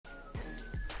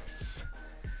Yes.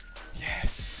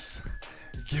 Yes.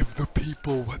 Give the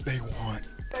people what they want.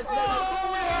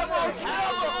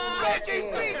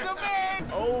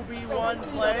 Obi-Wan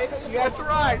plays. That's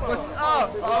right. What's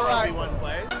up? All right. Obi-Wan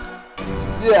plays.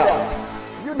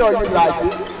 Yeah, you know you like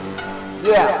it.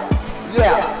 Yeah,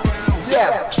 yeah,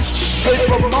 yeah.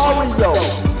 Paper Mario,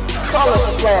 Color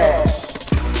Splash.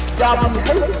 Y'all be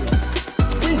hating,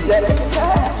 we getting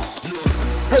cash.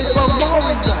 Paper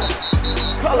Mario,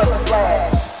 Color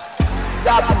Splash.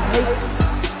 Y'all be hating,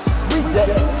 we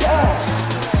getting cash.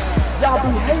 Y'all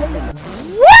be hating.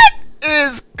 What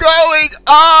is going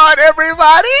on,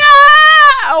 everybody?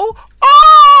 How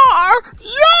are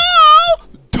y'all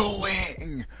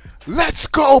doing? Let's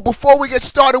go. Before we get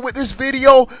started with this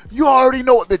video, you already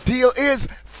know what the deal is.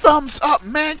 Thumbs up,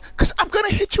 man, because I'm going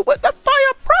to hit you with the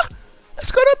fire, bro.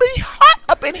 It's going to be hot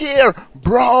up in here,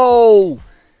 bro.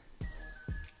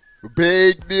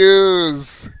 Big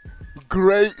news.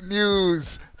 Great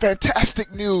news.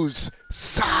 Fantastic news.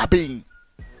 Sabi,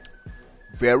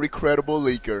 very credible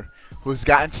leaker who's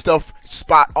gotten stuff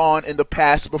spot on in the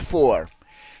past before.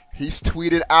 He's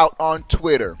tweeted out on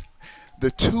Twitter, the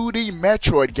 2D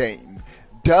Metroid game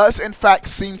does in fact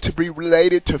seem to be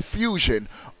related to Fusion.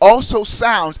 Also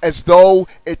sounds as though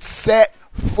it's set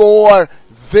for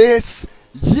this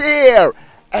year.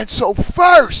 And so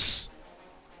first,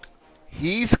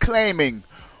 he's claiming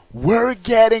we're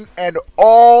getting an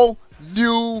all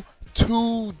new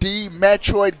 2D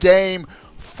Metroid game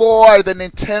for the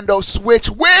Nintendo Switch,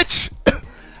 which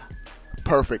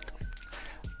perfect.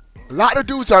 A lot of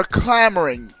dudes are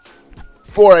clamoring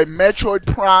for a Metroid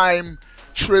Prime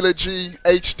trilogy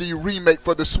HD remake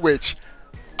for the Switch.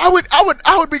 I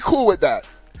would be cool with that.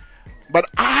 But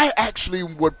I actually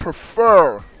would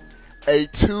prefer a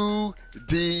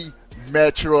 2D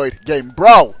Metroid game.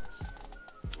 Bro,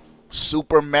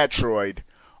 Super Metroid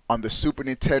on the Super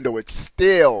Nintendo, it's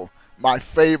still my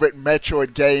favorite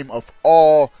Metroid game of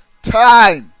all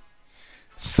time.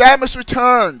 Samus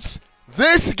Returns.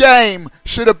 This game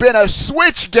should have been a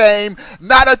Switch game,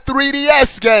 not a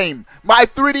 3DS game. My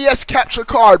 3DS capture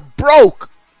card broke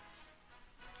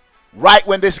right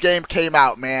when this game came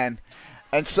out, man.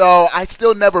 And so I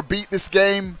still never beat this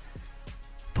game.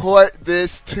 Put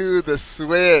this to the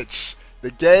Switch.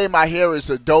 The game I hear is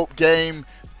a dope game.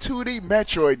 2D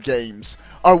Metroid games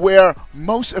are where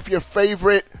most of your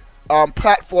favorite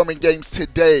platforming games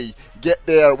today get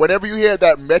there. Whenever you hear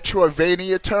that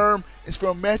Metroidvania term, it's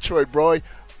from Metroid, bro.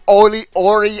 Ori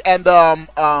and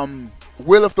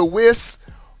Will of the Wisp,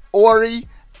 Ori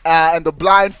and the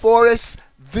Blind Forest.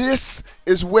 This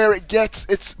is where it gets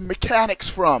its mechanics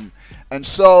from. And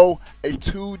so a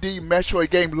 2D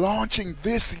Metroid game launching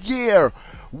this year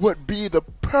would be the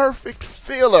perfect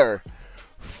filler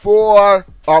for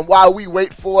while we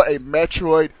wait for a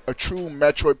true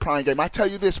Metroid Prime game. I tell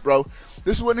you this, bro.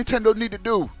 This is what Nintendo need to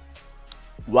do.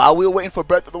 While we were waiting for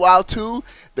Breath of the Wild 2,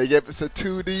 they gave us a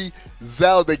 2D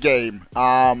Zelda game,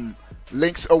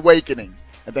 Link's Awakening.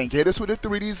 And then get us with a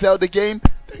 3D Zelda game,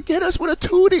 then get us with a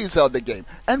 2D Zelda game.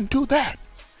 And do that.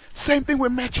 Same thing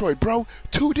with Metroid, bro.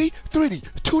 2D, 3D,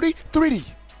 2D, 3D.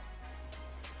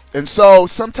 And so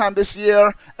sometime this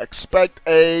year, expect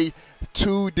a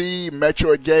 2D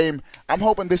Metroid game. I'm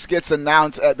hoping this gets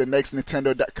announced at the next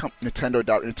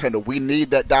Nintendo. We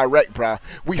need that direct, bro.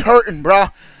 We hurting, bro.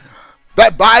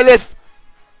 That Byleth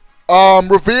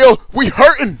reveal, we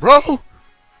hurting, bro.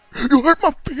 You hurt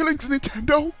my feelings,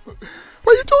 Nintendo.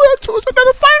 Why you do that to us?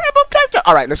 Another Fire Emblem character.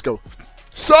 All right, let's go.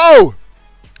 So,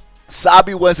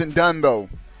 Sabi wasn't done, though.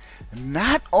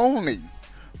 Not only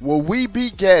will we be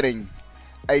getting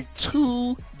a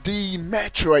 2D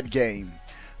Metroid game,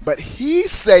 but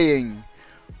he's saying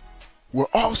we're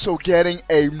also getting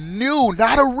a new,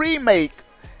 not a remake,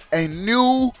 a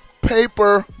new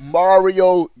Paper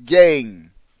Mario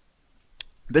game.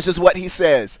 This is what he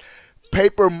says.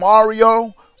 Paper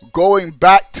Mario going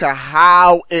back to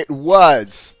how it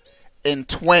was in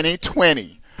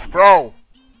 2020. Bro,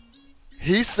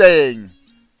 he's saying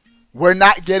we're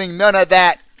not getting none of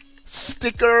that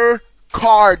sticker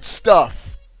card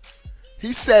stuff.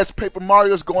 He says Paper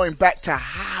Mario's going back to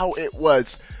how it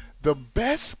was. The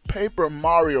best Paper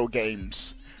Mario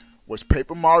games was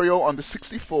Paper Mario on the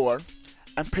 64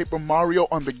 and Paper Mario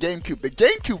on the GameCube. The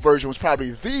GameCube version was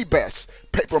probably the best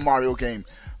Paper Mario game.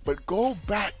 But go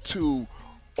back to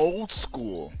old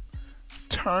school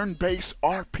turn-based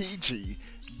RPG,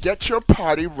 get your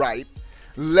party right,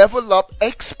 level up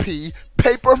XP,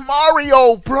 Paper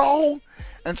Mario, bro.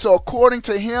 And so according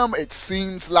to him, it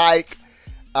seems like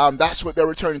that's what they're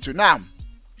returning to. Now,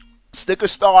 Sticker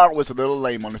Star was a little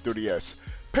lame on the 3DS.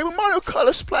 Paper Mario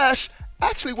Color Splash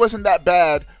actually wasn't that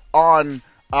bad on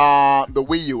the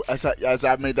Wii U, as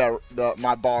I made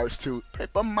my bars to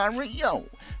Paper Mario,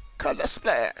 Color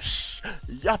Splash.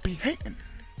 Y'all be hating,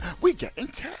 we getting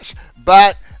cash.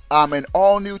 But an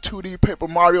all new 2D Paper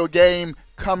Mario game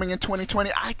coming in 2020.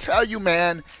 I tell you,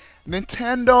 man,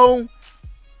 Nintendo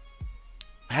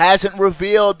hasn't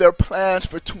revealed their plans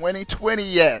for 2020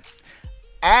 yet.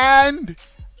 And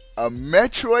a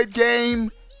Metroid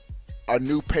game, a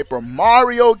new Paper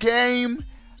Mario game,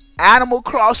 Animal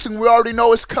Crossing we already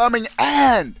know is coming,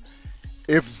 and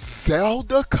if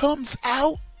Zelda comes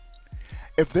out,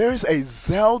 if there's a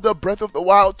Zelda Breath of the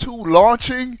Wild 2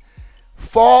 launching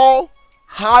fall,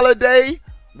 holiday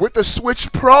with the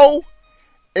Switch Pro,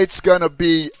 it's going to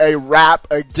be a wrap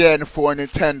again for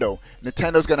Nintendo.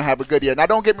 Nintendo's going to have a good year. Now,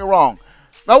 don't get me wrong.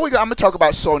 Now, I'm going to talk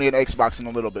about Sony and Xbox in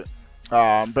a little bit,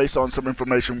 based on some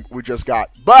information we just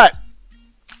got. But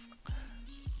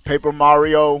Paper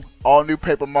Mario, all new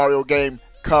Paper Mario game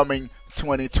coming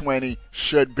 2020,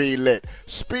 should be lit.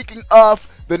 Speaking of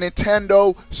the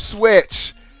Nintendo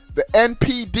Switch, the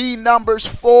NPD numbers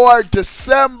for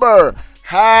December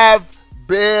have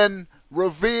been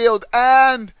revealed,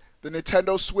 and the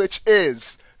Nintendo Switch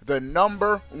is the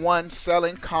 #1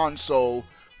 selling console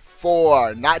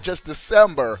for not just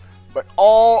December, but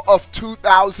all of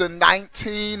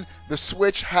 2019. The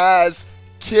Switch has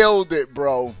killed it,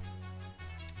 bro.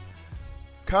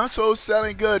 Console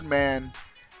selling good, man.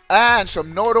 And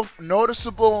some notable numbers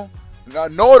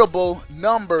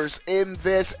in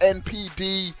this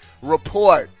NPD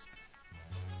report.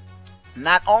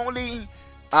 Not only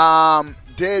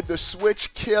did the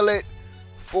Switch kill it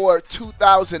for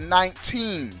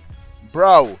 2019,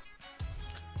 bro,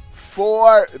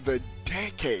 for the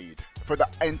decade, for the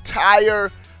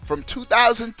entire, from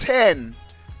 2010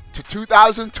 to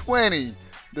 2020,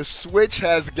 the Switch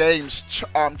has games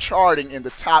charting in the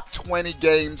top 20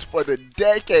 games for the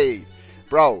decade.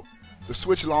 Bro, the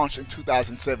Switch launched in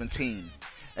 2017,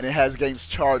 and it has games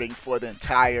charting for the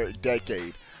entire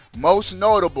decade. Most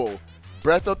notable,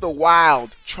 Breath of the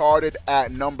Wild charted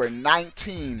at number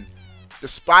 19,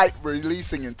 despite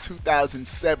releasing in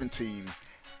 2017.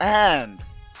 And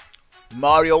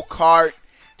Mario Kart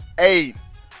 8,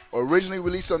 originally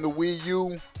released on the Wii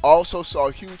U, also saw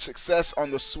huge success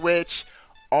on the Switch,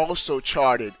 also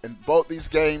charted, and both these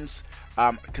games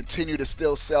continue to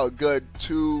still sell good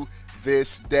to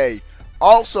this day.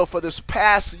 Also, for this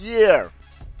past year,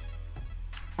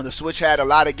 the Switch had a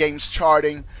lot of games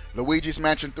charting: Luigi's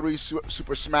Mansion 3,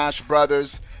 Super Smash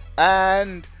Brothers,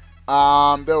 and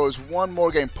there was one more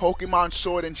game, Pokemon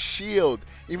Sword and Shield.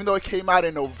 Even though it came out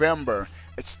in November,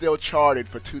 it still charted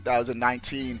for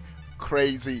 2019.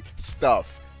 Crazy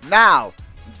stuff. Now,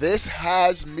 this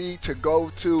has me to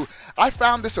go to, I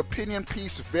found this opinion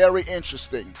piece very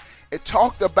interesting. It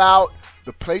talked about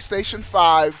the PlayStation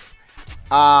 5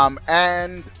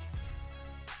 and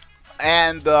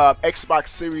the Xbox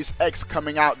Series X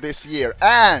coming out this year.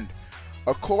 And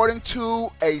according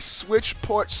to a Switch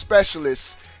port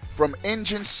specialist from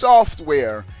Engine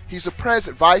Software, he's a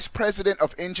vice president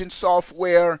of Engine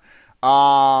Software,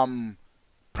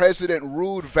 President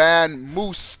Ruud van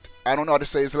Moost. I don't know how to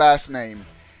say his last name.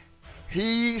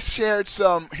 He shared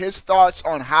his thoughts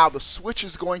on how the Switch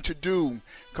is going to do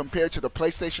compared to the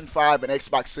PlayStation 5 and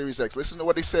Xbox Series X. Listen to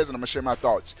what he says, and I'm going to share my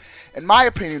thoughts. In my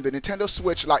opinion, the Nintendo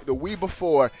Switch, like the Wii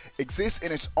before, exists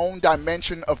in its own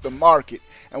dimension of the market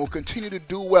and will continue to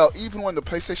do well even when the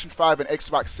PlayStation 5 and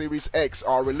Xbox Series X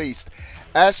are released.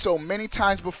 As so many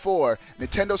times before,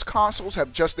 Nintendo's consoles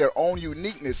have just their own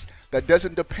uniqueness that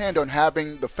doesn't depend on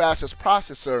having the fastest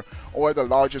processor or the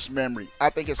largest memory. I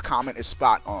think his comment is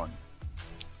spot on.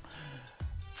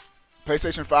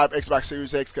 PlayStation 5, Xbox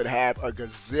Series X could have a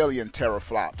gazillion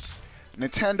teraflops.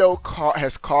 Nintendo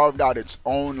has carved out its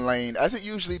own lane, as it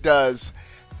usually does,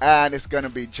 and it's going to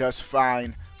be just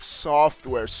fine.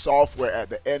 Software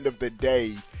at the end of the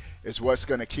day is what's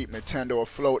going to keep Nintendo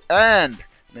afloat, and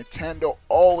Nintendo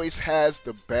always has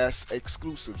the best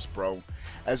exclusives, bro.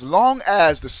 As long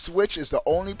as the Switch is the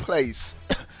only place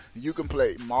you can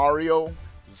play Mario,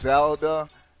 Zelda,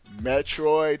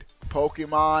 Metroid,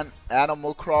 Pokemon,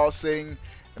 Animal Crossing,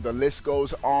 and the list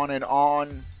goes on and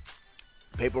on.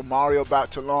 Paper Mario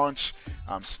about to launch.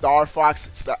 Star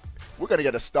Fox. We're going to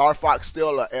get a Star Fox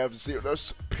still, a F-Zero,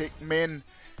 Pikmin.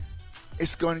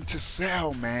 It's going to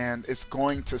sell, man. It's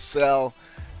going to sell.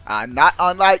 Not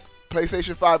unlike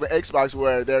PlayStation 5 and Xbox,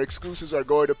 where their exclusives are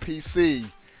going to PC.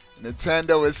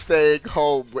 Nintendo is staying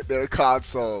home with their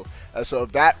console. And so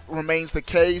if that remains the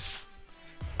case,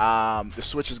 the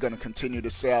Switch is going to continue to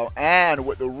sell. And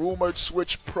with the rumored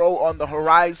Switch Pro on the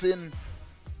horizon,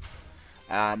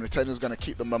 Nintendo's going to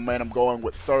keep the momentum going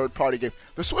with third-party games.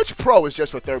 The Switch Pro is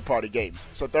just for third-party games,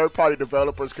 so third-party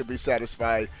developers could be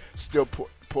satisfied still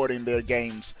porting their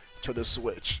games to the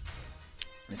Switch.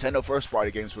 Nintendo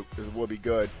first-party games will be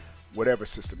good, whatever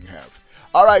system you have.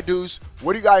 All right, dudes,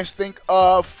 what do you guys think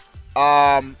of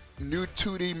new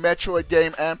 2D Metroid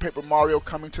game and Paper Mario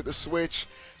coming to the Switch?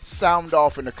 Sound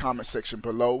off in the comment section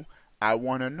below. I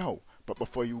want to know. But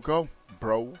before you go,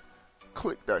 bro,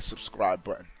 click that subscribe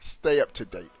button. Stay up to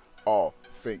date. All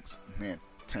things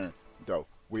Nintendo.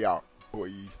 We out,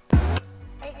 boy.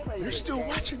 You're still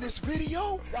watching this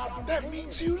video? That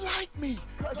means you like me.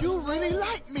 You really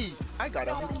like me. I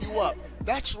gotta hook you up.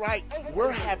 That's right,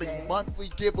 we're having monthly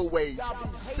giveaways.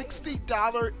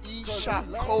 $60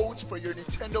 eShop codes for your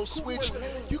Nintendo Switch.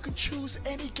 You can choose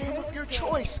any game of your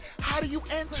choice. How do you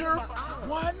enter?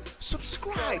 1,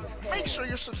 subscribe. Make sure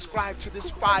you're subscribed to this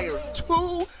fire.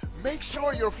 2, make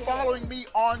sure you're following me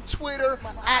on Twitter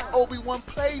at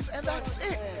Obi1Plays, and that's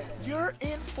it. You're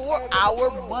in for our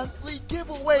monthly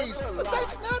giveaways. But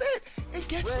that's not it. It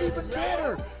gets even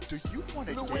better. Do you want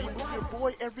to game with your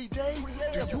boy every day?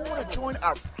 Do you want to join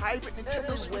our private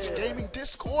Nintendo Switch gaming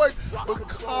Discord?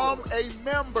 Become a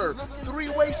member. 3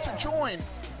 ways to join.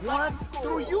 1,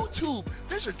 through YouTube.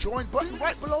 There's a join button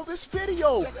right below this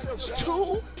video.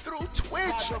 2, through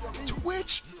Twitch.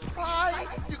 Twitch Prime.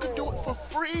 You can do it for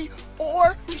free,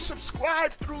 or just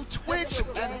subscribe through Twitch.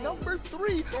 And number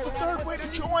 3, the third way to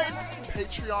join,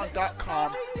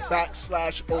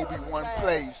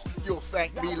 patreon.com/Obi1Plays. You'll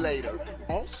thank me later.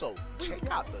 Also, check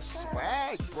out the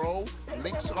swag, bro.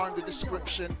 Links are in the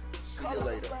description. See you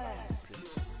later.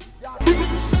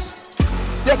 Peace.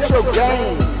 Get your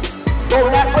game. Go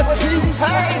like a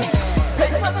T-Pain.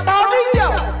 Paper Mario.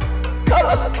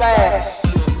 Color Splash.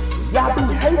 Y'all be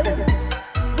hating.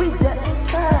 We getting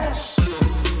cash.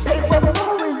 Paper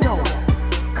Mario.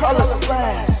 Color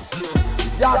Splash.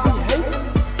 Y'all be hating.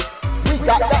 We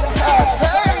got that cash.